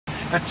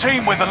The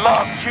team with the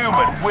last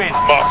human wins.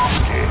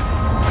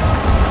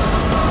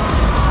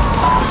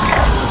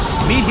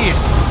 Meet here.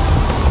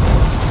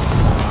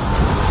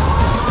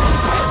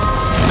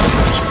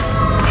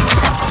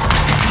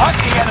 Hunt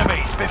the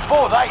enemies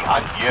before they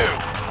hunt you.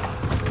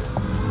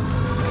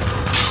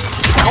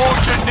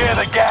 Caution near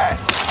the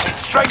gas. It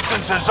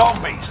strengthens the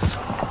zombies.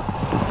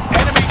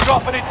 Enemy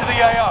dropping into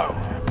the AO.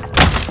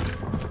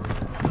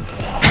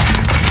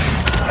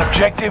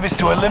 Objective is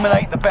to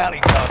eliminate the bounty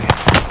target.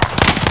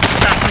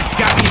 Bastard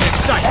got me in his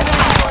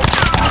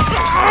sights.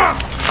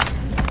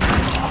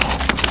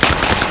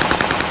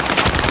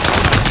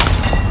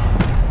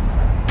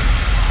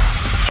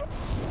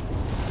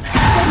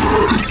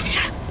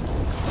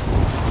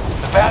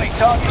 The bounty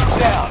target is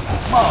down.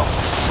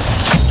 Marvelous.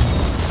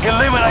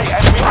 Eliminate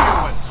enemy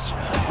humans.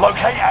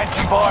 Locate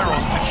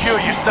antivirals to cure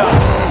yourself.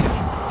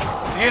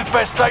 The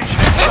infestation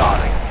is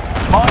starting.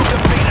 Mind the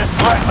meter's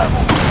threat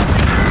level.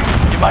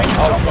 You made the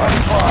top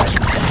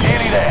 25.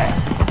 Nearly there.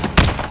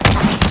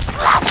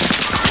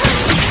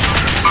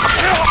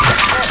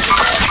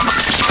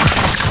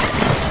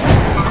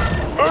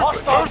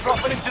 Hostile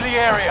dropping into the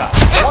area.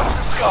 Watch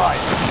the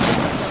skies.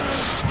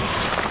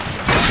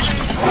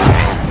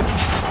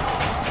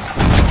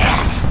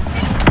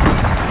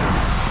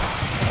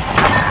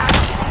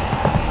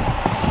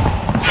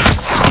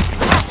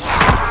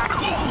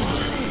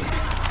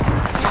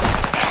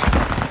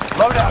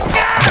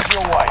 Loadout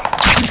your way.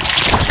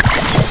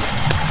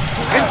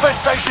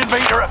 Infestation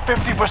meter at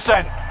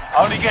 50%.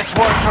 Only gets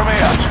worse from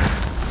here.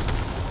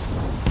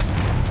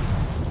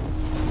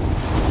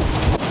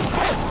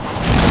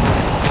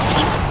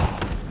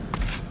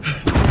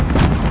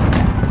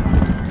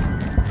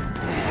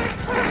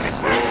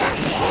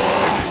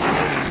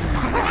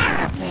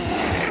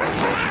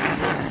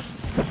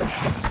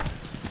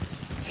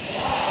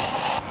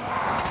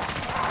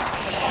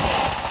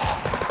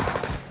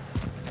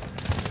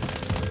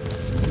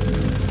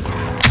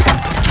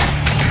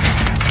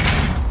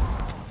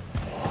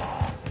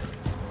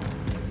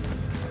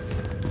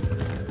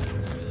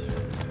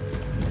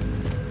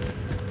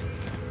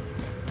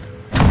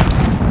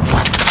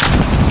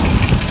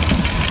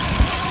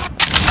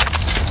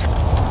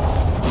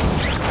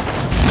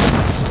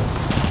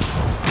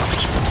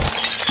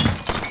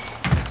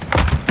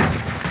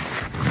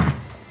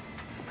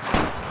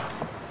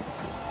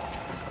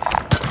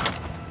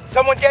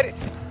 Someone get it!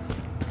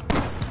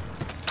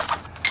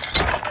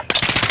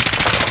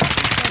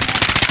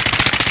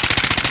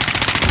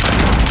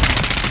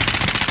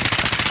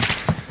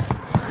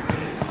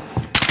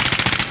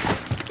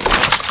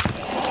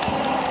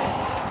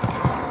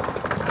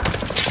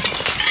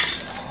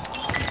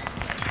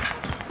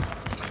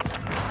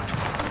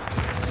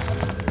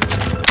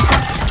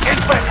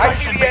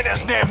 Infestation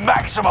meter's near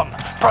maximum.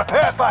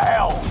 Prepare for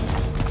hell.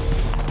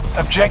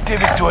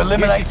 Objective is to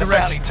eliminate the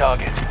bounty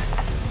target.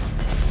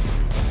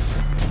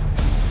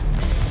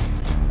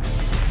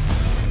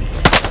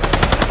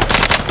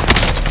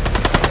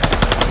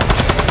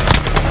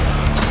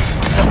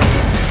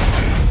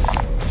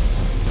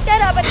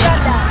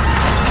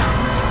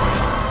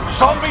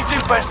 Zombies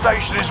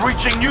infestation is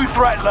reaching new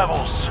threat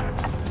levels.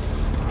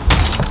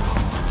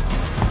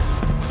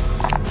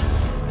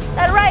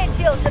 That riot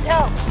shield should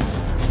help.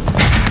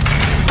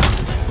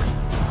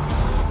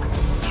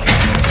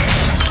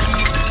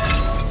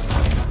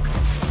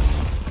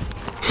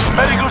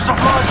 Medical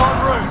supplies en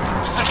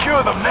route.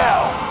 Secure them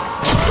now.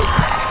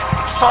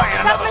 Sighting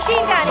another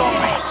Submachine squad of gun!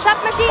 zombies.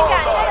 Submachine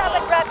gun! Head up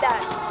and grab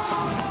that!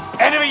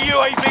 Enemy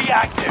UAV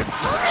active.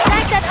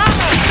 Tank that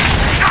armor!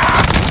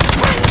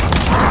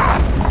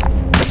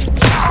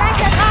 Tank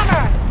that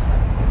armor!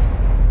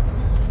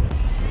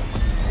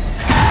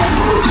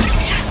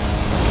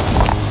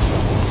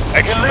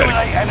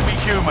 Eliminate enemy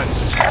humans.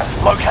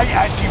 Locate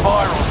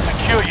antivirals to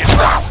cure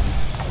yourself.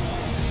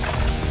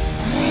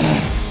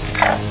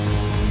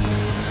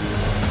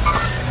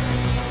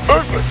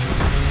 Movement!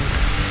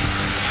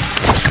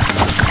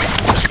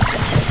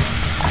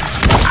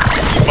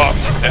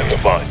 Marked and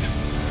defined.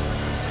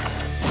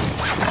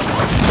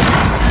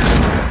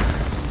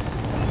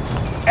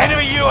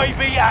 Enemy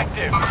UAV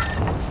active.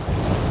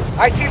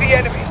 I see the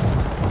enemy.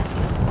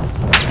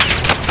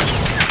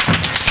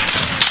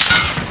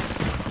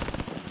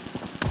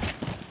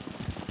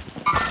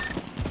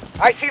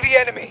 I see the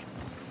enemy.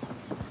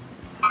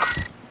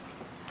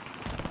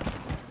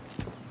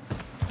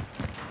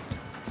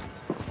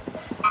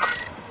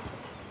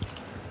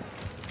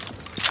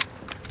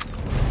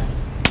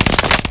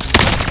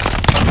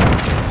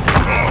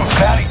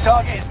 Bounty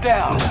target is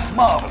down.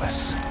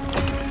 Marvelous.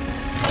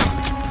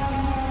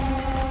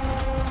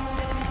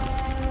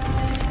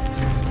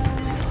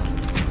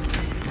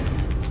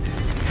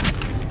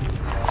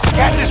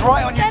 Gas is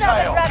right on your Head up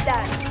and tail. grab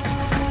that!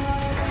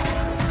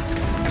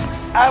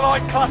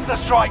 Allied cluster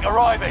strike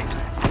arriving.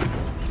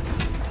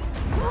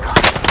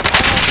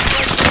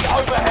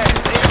 Overhead.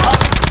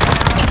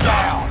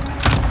 Down.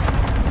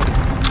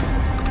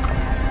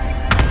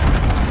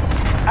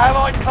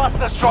 Allied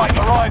cluster strike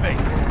arriving.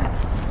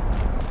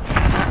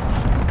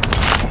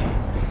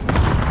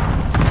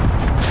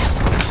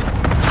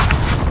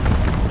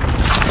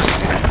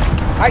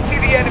 I see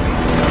the enemy.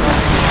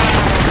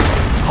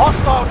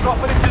 Hostile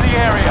dropping into the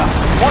area.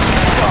 Watch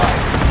the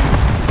skies.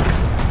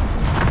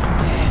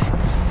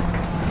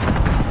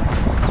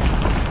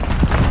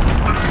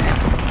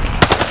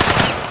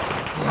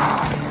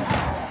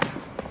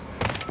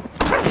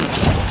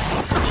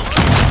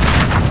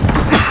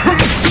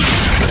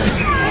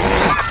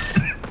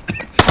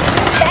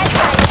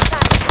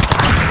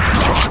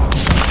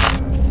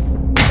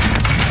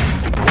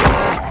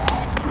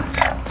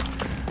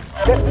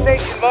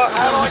 Destination marked.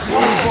 Allied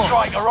cluster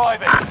strike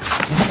arriving.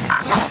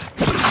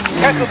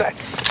 Cancel that.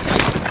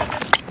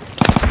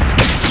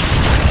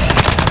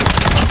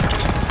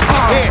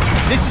 Here,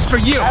 this is for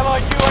you.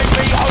 Allied UAV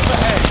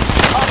overhead.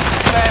 Up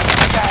them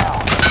down.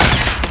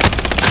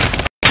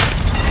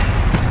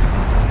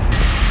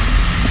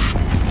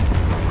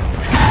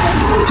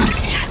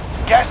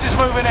 Gas is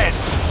moving in.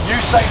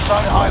 New safe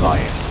zone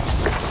highlighted.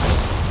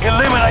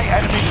 Eliminate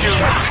enemy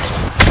units.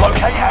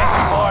 Locate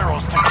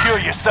antivirals to cure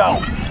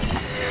yourself.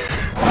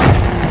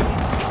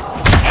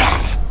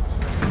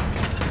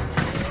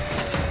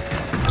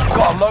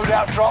 Got a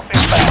loadout drop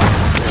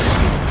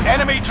inbound.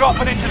 Enemy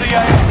dropping into the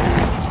air.